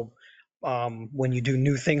going. And so when you do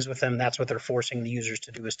new things with them, that's what they're forcing the users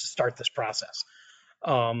to do, is to start this process.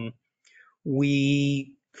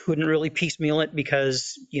 We couldn't really piecemeal it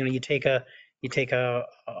because, you take a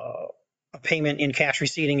payment in cash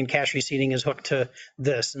receipting, and cash receipting is hooked to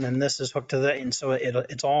this, and then this is hooked to that. And so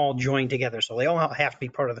it's all joined together. So they all have to be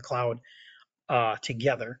part of the cloud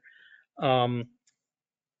together.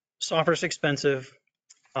 Software's expensive.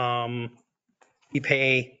 We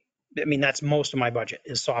pay, that's most of my budget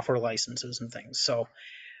is software licenses and things. So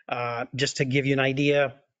just to give you an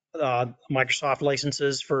idea, Microsoft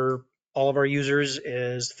licenses for all of our users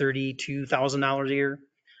is $32,000 a year.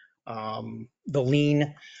 The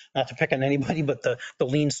lean, not to pick on anybody, but the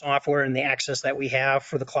lean software and the access that we have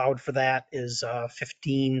for the cloud for that is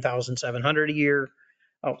 $15,700 a year.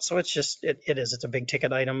 Oh, so it's a big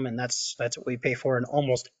ticket item, and that's what we pay for. And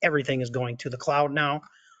almost everything is going to the cloud now,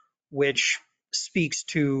 which speaks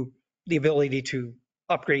to the ability to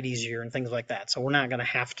upgrade easier and things like that. So we're not going to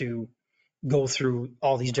have to go through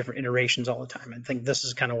all these different iterations all the time. I think this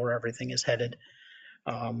is kind of where everything is headed.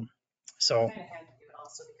 So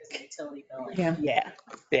also because of utility billing.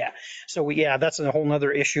 yeah. So that's a whole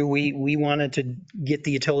nother issue. We wanted to get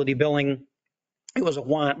the utility billing. It was a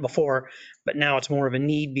want before, but now it's more of a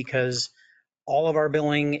need because all of our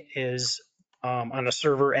billing is on a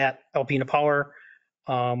server at Alpena Power.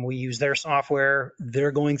 We use their software.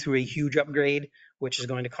 They're going through a huge upgrade, which is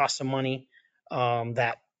going to cost some money,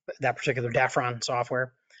 that particular Dafron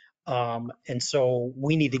software. And so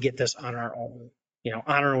we need to get this on our own, on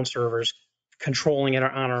our own servers, controlling it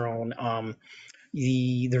on our own.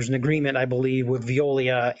 There's an agreement, I believe, with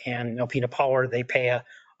Veolia and Alpena Power. They pay a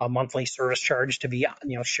monthly service charge to be,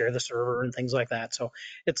 share the server and things like that. So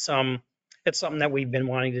it's something that we've been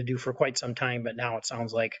wanting to do for quite some time, but now it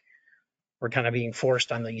sounds like we're kind of being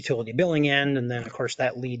forced on the utility billing end. And then of course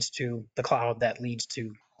that leads to the cloud, that leads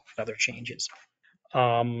to other changes.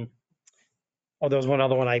 There was one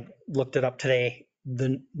other one, I looked it up today.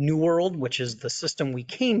 The New World, which is the system we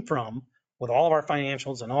came from with all of our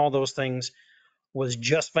financials and all those things, was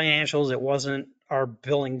just financials. It wasn't our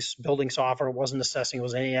building software. It wasn't assessing. It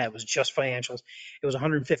was any of that. It was just financials. It was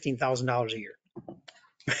 $115,000 a year.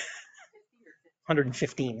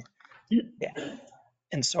 115. Yeah.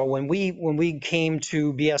 And so when we came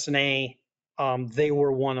to BSNA, they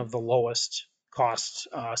were one of the lowest cost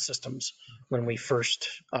systems when we first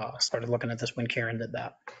started looking at this, when Karen did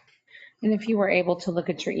that. And if you were able to look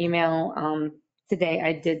at your email today,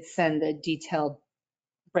 I did send a detailed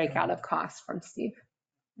breakout of costs from Steve.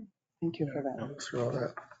 Thank you for that. Thanks for all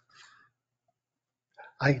that.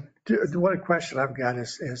 The one question I've got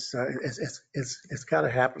is it's got to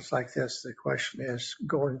happen like this. The question is,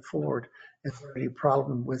 going forward, is there any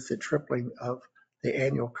problem with the tripling of the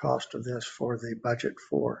annual cost of this for the budget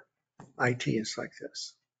for IT is like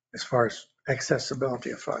this, as far as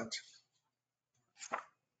accessibility of funds?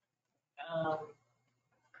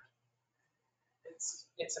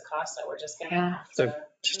 It's a cost that we're just going to have to.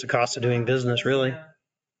 Just a cost of doing business, really.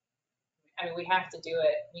 We have to do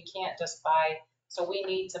it. We can't just buy. So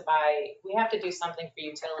we have to do something for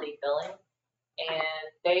utility billing,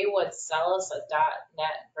 and they would sell us a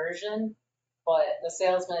 .NET version, but the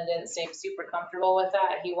salesman didn't seem super comfortable with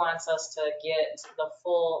that. He wants us to get the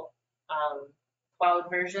full cloud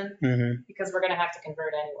version because we're going to have to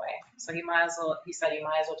convert anyway. So he said you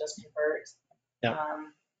might as well just convert. Yeah.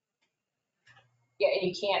 And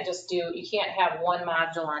you can't have one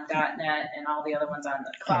module on .NET and all the other ones on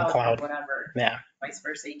the cloud or whatever. Yeah. Vice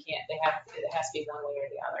versa. You can't, it has to be one way or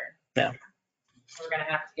the other. Yeah. We're going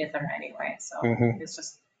to have to get there anyway. So it's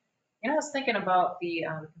just, I was thinking about the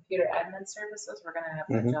computer admin services. We're going to have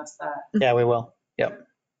to adjust that. Yeah, we will. Yep.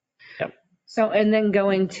 So, and then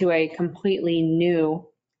going to a completely new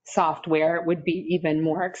software would be even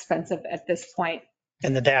more expensive at this point.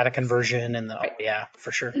 And the data conversion and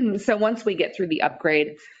for sure. So once we get through the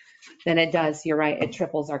upgrade, then it does, you're right, it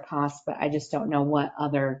triples our costs, but I just don't know what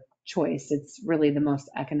other choice. It's really the most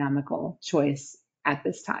economical choice at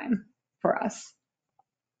this time for us.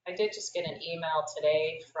 I did just get an email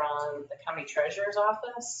today from the county treasurer's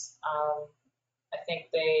office. I think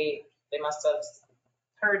they must have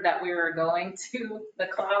heard that we were going to the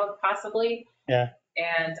cloud possibly. Yeah.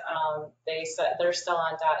 And they said they're still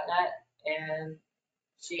on .NET, and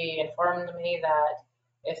she informed me that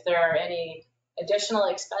if there are any additional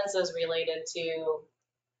expenses related to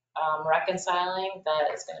reconciling,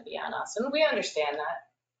 that it's going to be on us. And we understand that.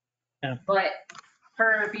 Yeah. But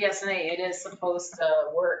per BSNA, it is supposed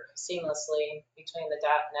to work seamlessly between the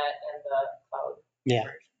 .NET and the cloud. Yeah.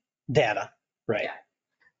 Data. Right.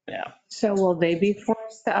 Yeah. So will they be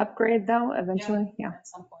forced to upgrade though eventually? Yeah. At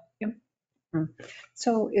some point. Yep.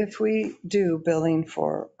 So if we do billing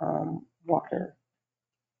for water,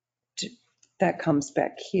 that comes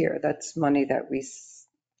back here. That's money that we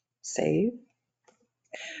save?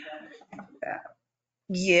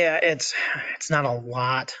 Yeah, it's not a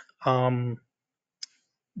lot.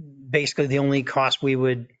 Basically, the only cost we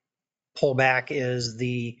would pull back is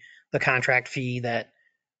the contract fee that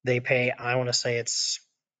they pay. I want to say it's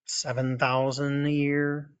 7,000 a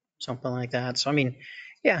year, something like that. So I mean,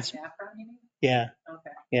 yeah, yeah, Okay.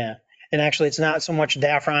 yeah. And actually, it's not so much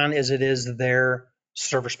DAFRON as it is their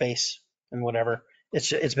server space and whatever. It's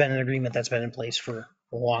been an agreement that's been in place for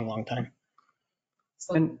a long, long time.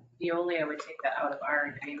 So And- Veolia would take that out of our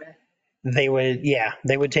agreement. They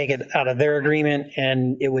would take it out of their agreement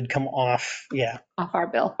and it would come off, Off our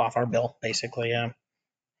bill. off our bill, basically, yeah.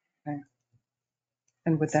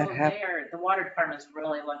 And would that So happen? the water department's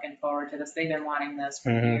really looking forward to this. They've been wanting this for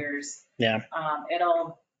Mhm. years. Yeah.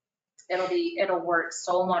 It'll work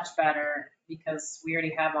so much better because we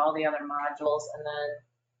already have all the other modules, and then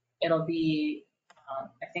it'll be,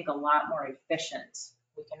 I think, a lot more efficient.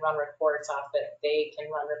 We can run reports off it. They can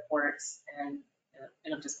run reports, and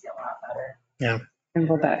it'll just be a lot better. Yeah. And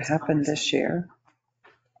will that happen this year?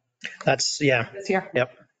 That's, This year?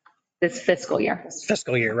 Yep. This fiscal year.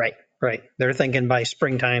 fiscal year, right. They're thinking by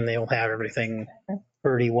springtime, they'll have everything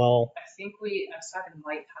pretty well. I think I was talking to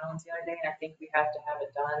White Towns the other day, and I think we have to have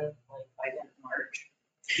it done like by the end of March.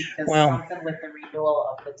 Because Well- something with the renewal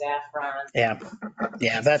of the DAFRON.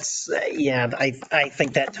 Yeah, that's, I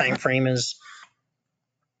think that time frame is,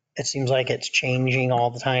 it seems like it's changing all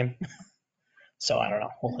the time. So I don't know.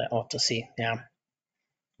 We'll have to see. Yeah.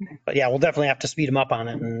 But yeah, we'll definitely have to speed them up on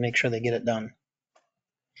it and make sure they get it done.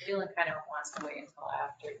 Leland kind of wants to wait until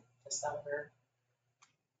after December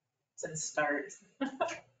to start.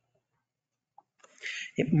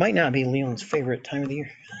 It might not be Leland's favorite time of the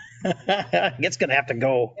year. It's gonna have to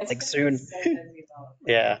go like soon.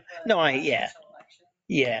 Yeah. No, yeah.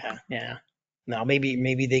 No,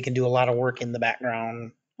 maybe they can do a lot of work in the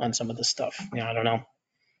background on some of this stuff. I don't know.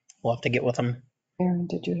 We'll have to get with them. Aaron,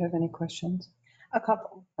 did you have any questions? A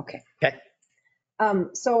couple. Okay.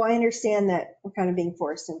 So I understand that we're kind of being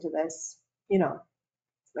forced into this,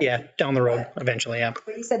 Yeah, down the road eventually, yeah.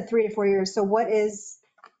 But you said 3 to 4 years. So what is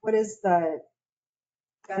the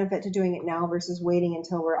benefit to doing it now versus waiting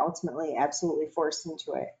until we're ultimately absolutely forced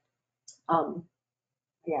into it?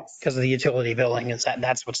 Yes. Because of the utility billing,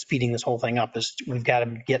 that's what's speeding this whole thing up is we've got to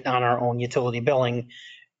get on our own utility billing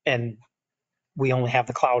and we only have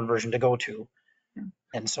the cloud version to go to.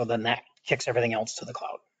 And so then that kicks everything else to the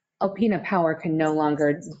cloud. Alpena Power can no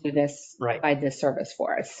longer do this, Right. provide this service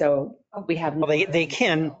for us. So we have. Well, they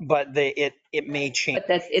can, but it may change.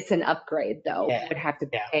 But it's an upgrade though. Yeah. We would have to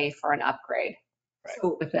Yeah. pay for an upgrade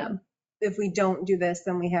So with them. if we don't do this,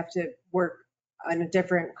 then we have to work on a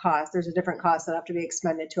different cost. There's a different cost that have to be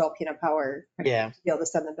expended to Alpena Power Yeah. to be able to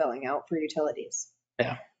send the billing out for utilities.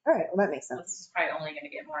 Yeah. All right, well, that makes This sense. is probably only going to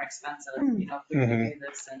get more expensive, if we Mhm. do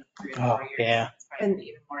this in 3 to Oh, 4 years. yeah. It's probably going to be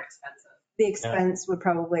even more expensive. The expense would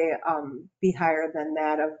probably be higher than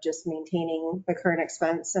that of just maintaining the current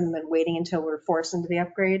expense and then waiting until we're forced into the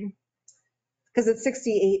upgrade. Because it's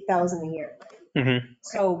 68,000 a year. Mhm.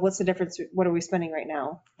 So what's the difference? What are we spending right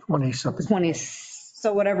now? 20 something. 20.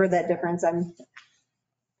 So whatever that difference, I'm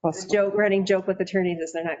Plus, running joke with attorneys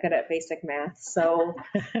is they're not good at basic math. So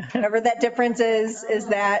whatever that difference is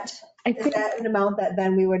that an amount that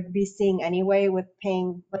then we would be seeing anyway with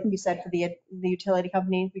paying, like you said, for the utility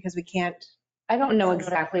company because we can't. I don't know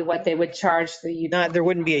exactly what they would charge the. There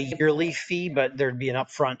wouldn't be a yearly fee, but there'd be an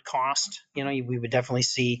upfront cost. We would definitely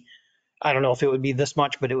see, I don't know if it would be this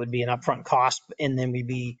much, but it would be an upfront cost. And then we'd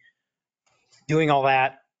be doing all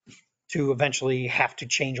that to eventually have to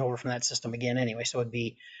change over from that system again anyway. So it'd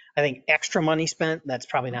be, I think, extra money spent. That's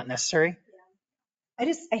probably not necessary.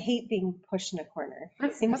 I hate being pushed in a corner.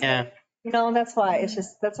 It seems Yeah. like, that's why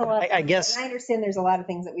that's a lot. I guess, And I understand there's a lot of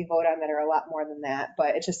things that we vote on that are a lot more than that,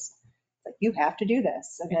 but it's just like, you have to do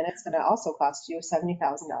this. And then it's going to also cost you $70,000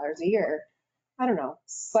 a year. I don't know,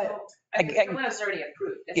 but I think some of it's already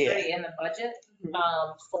approved. It's Yeah. already in the budget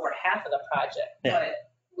for half of the project. Yeah. But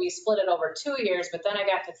we split it over 2 years, but then I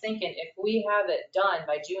got to thinking, if we have it done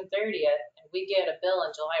by June 30th and we get a bill in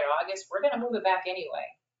July or August, we're going to move it back anyway.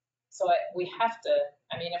 So we have to,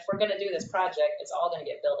 if we're going to do this project, it's all going to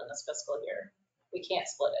get billed in this fiscal year. We can't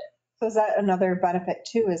split it. so is that another benefit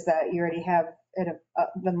too, is that you already have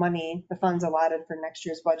the money, the funds allotted for next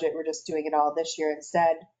year's budget. We're just doing it all this year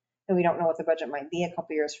instead. And we don't know what the budget might be a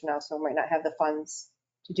couple years from now, so we might not have the funds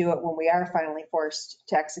to do it when we are finally forced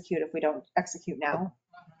to execute if we don't execute now.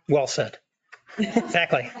 well said.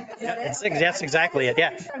 Exactly. That's exactly it.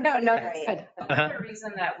 Yeah. No, Right. good. The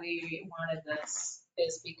reason that we wanted this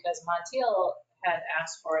is because Montiel had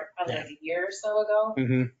asked for it probably like a year or so ago.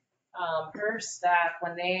 Mhm. her staff,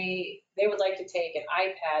 when they would like to take an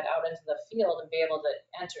iPad out into the field and be able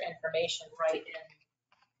to enter information right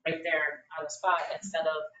there on the spot instead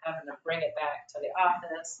of having to bring it back to the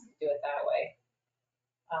office and do it that way.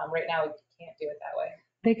 Right now, we can't do it that way.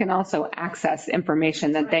 They can also access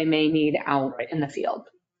information that they may need out in the field.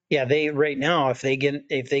 Yeah, right now, if they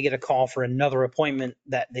get a call for another appointment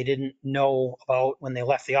that they didn't know about when they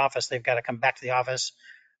left the office, they've got to come back to the office,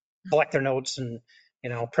 collect their notes and,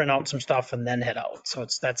 print out some stuff and then head out. So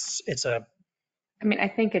I mean, I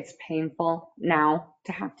think it's painful now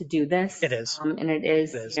to have to do this. It is. And it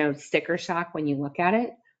is, It is. sticker shock when you look at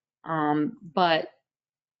it. But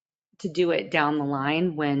to do it down the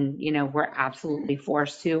line when, we're absolutely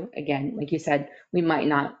forced to, again, like you said, we might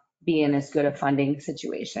not be in as good a funding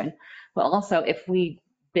situation. But also, if we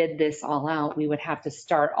bid this all out, we would have to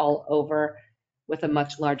start all over with a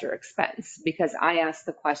much larger expense. Because I asked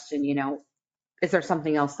the question, is there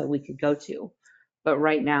something else that we could go to? But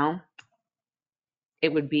right now,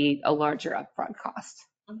 it would be a larger upfront cost,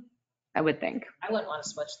 I would think. I wouldn't want to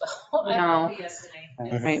switch though. No.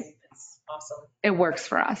 Right. It's awesome. It works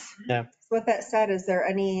for us. Yeah. So with that said, is there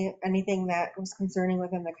anything that was concerning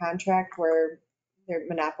within the contract where they're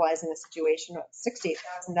monopolizing the situation of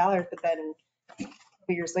 $68,000, but then a couple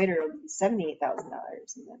years later, it'll be $78,000,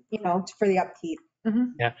 and then, for the upkeep?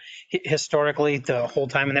 Yeah. Historically, the whole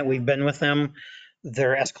time that we've been with them,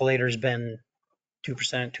 their escalator's been 2%,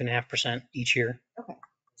 2.5% each year. Okay.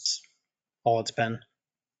 That's all it's been.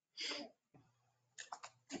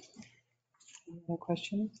 Any other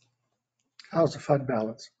questions? How's the fund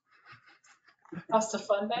balance? Cost of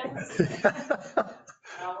fund balance?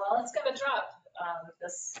 Well, it's going to drop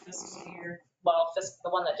this year. Well, the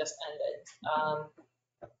one that just ended.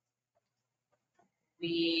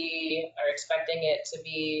 We are expecting it to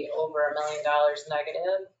be over $1 million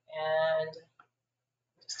negative, and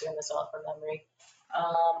just doing this all from memory.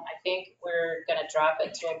 I think we're going to drop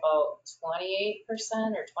it to about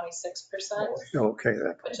 28% or 26%, Okay,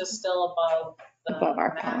 which is still above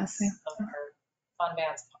our max policy. of our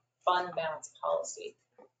fund balance policy.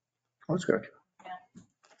 that's good.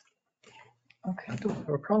 Okay. I don't have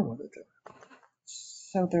a problem with it then.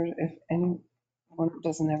 So if anyone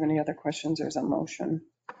doesn't have any other questions, there's a motion.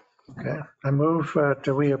 Okay, I move that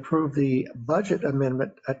we approve the budget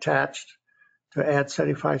amendment attached to add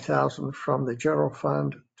 $75,000 from the general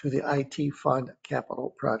fund to the IT fund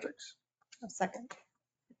capital projects. A second.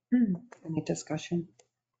 Any discussion?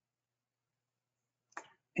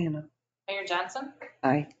 Anna? Mayor Johnson,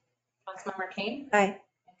 Aye. Councilmember Kane, Aye.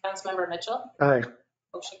 and Councilmember Mitchell, Aye.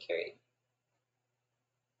 motion carried.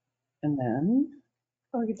 And then,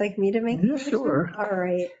 Oh, you'd like me to make? Yeah, sure. All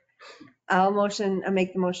right. I'll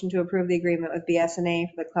make the motion to approve the agreement with BSNA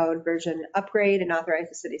for the cloud version upgrade and authorize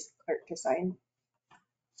the city's clerk to sign.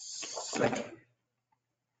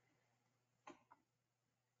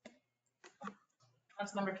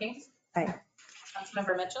 Councilmember King? Aye.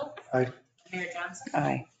 Councilmember Mitchell? Aye. Mayor Johnson?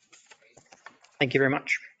 aye. Thank you very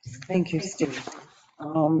much. Thank you, Steve.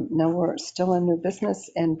 Now we're still in new business,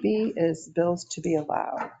 and B is bills to be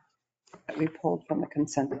allowed that we pulled from the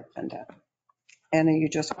consent agenda. Anna, you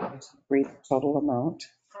just want to read the total amount?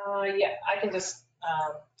 Yeah, I can just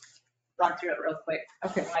run through it real quick.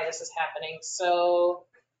 Okay. Why this is happening. So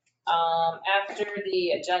after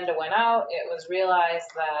the agenda went out, it was realized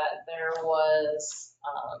that there was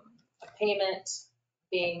a payment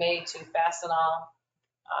being made to Fastenal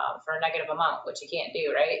for a negative amount, which you can't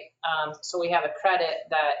do, right? So we have a credit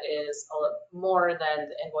that is more than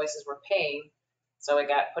the invoices we're paying. So it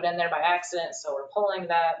got put in there by accident, so we're pulling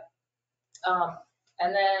that.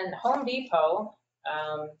 And then Home Depot,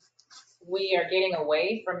 we are getting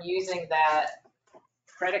away from using that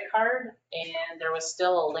credit card, and there was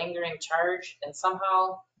still a lingering charge. And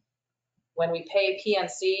somehow when we pay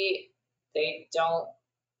PNC, they don't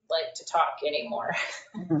like to talk anymore.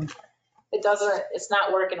 It's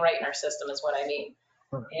not working right in our system is what I mean.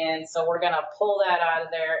 And so we're going to pull that out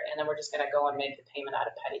of there, and then we're just going to go and make the payment out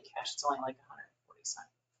of petty cash. It's only like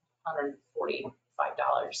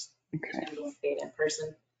 $145. Okay. Paid in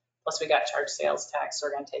person. Plus we got charged sales tax, so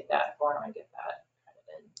we're going to take that for them and get that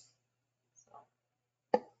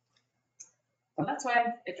credited. So that's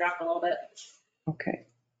why it dropped a little bit. Okay.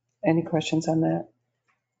 Any questions on that?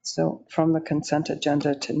 So from the consent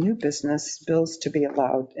agenda to new business, bills to be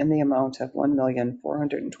allowed in the amount of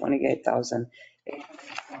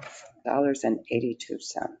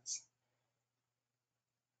 $1,428,800.82.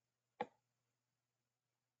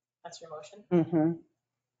 That's your motion. Mm-hmm.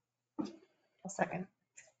 A second.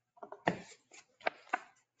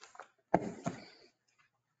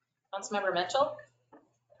 Councilmember Mitchell,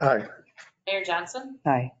 Aye. Mayor Johnson,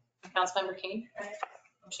 Aye. Councilmember King.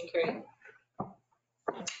 Motion carried.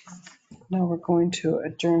 Now we're going to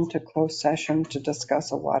adjourn to closed session to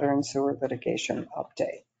discuss a water and sewer litigation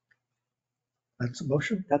update. That's a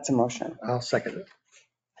motion. That's a motion. I'll second it.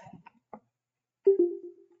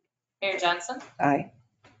 Mayor Johnson. Aye.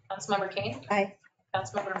 Councilmember King. Aye.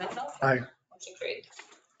 Councilmember Mitchell. Aye. Motion carried.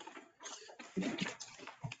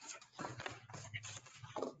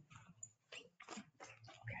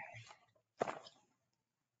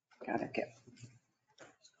 Gotta get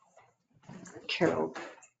Carol.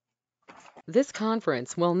 This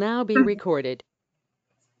conference will now be recorded.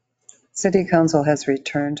 City Council has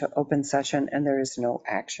returned to open session and there is no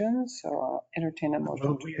action, so I'll entertain a motion.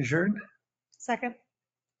 Will we adjourn? Second.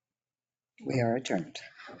 We are adjourned.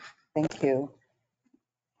 Thank you.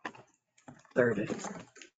 30.